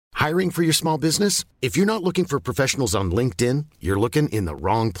Hiring for your small business? If you're not looking for professionals on LinkedIn, you're looking in the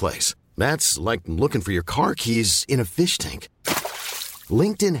wrong place. That's like looking for your car keys in a fish tank.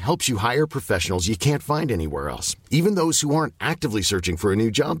 LinkedIn helps you hire professionals you can't find anywhere else, even those who aren't actively searching for a new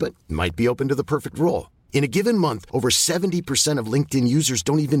job but might be open to the perfect role. In a given month, over 70% of LinkedIn users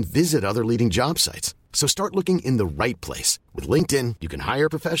don't even visit other leading job sites. So start looking in the right place. With LinkedIn, you can hire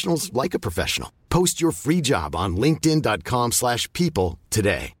professionals like a professional. Post your free job on linkedin.com/people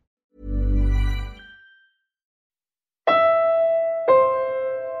today.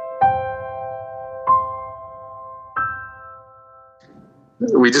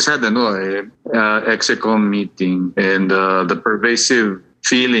 We just had an ExECOM meeting, and the pervasive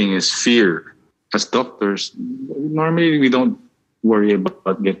feeling is fear. As doctors, normally we don't worry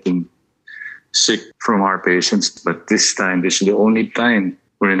about getting sick from our patients, but this time, this is the only time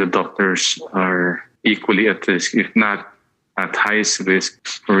when the doctors are equally at risk, if not at highest risk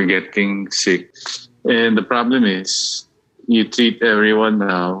for getting sick. And the problem is, you treat everyone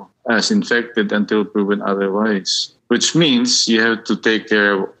now as infected until proven otherwise, which means you have to take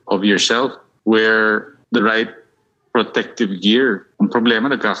care of yourself, wear the right protective gear. Ang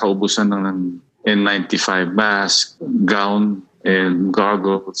problema, nagkakaubusan ng N95 mask, gown, and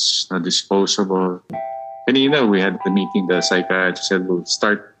goggles na disposable. Kanina, we had the meeting, the psychiatrist said we'll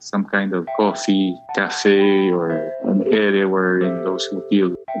start some kind of coffee, cafe, or an area wherein those who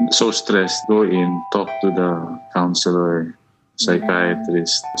feel so stressed go in, talk to the counselor,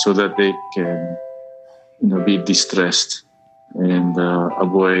 psychiatrist, so that they can be distressed and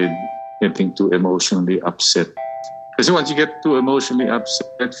avoid getting too emotionally upset. Because once you get too emotionally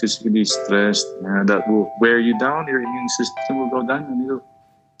upset, physically stressed, that will wear you down, your immune system will go down, and you'll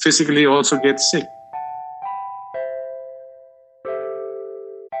physically also get sick.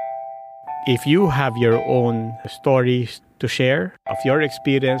 If you have your own stories to share of your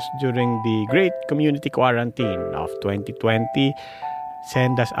experience during the great community quarantine of 2020,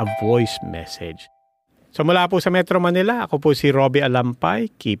 send us a voice message. So mula po sa Metro Manila, ako po si Robbie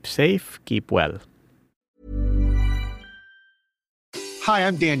Alampay. Keep safe, keep well. Hi,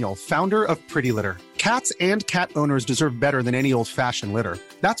 I'm Daniel, founder of Pretty Litter. Cats and cat owners deserve better than any old-fashioned litter.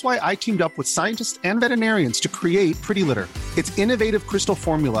 That's why I teamed up with scientists and veterinarians to create Pretty Litter. Its innovative crystal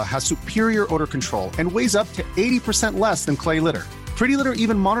formula has superior odor control and weighs up to 80% less than clay litter. Pretty Litter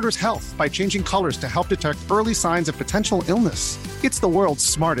even monitors health by changing colors to help detect early signs of potential illness. It's the world's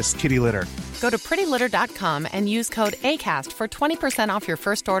smartest kitty litter. Go to prettylitter.com and use code ACAST for 20% off your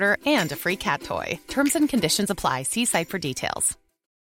first order and a free cat toy. Terms and conditions apply. See site for details.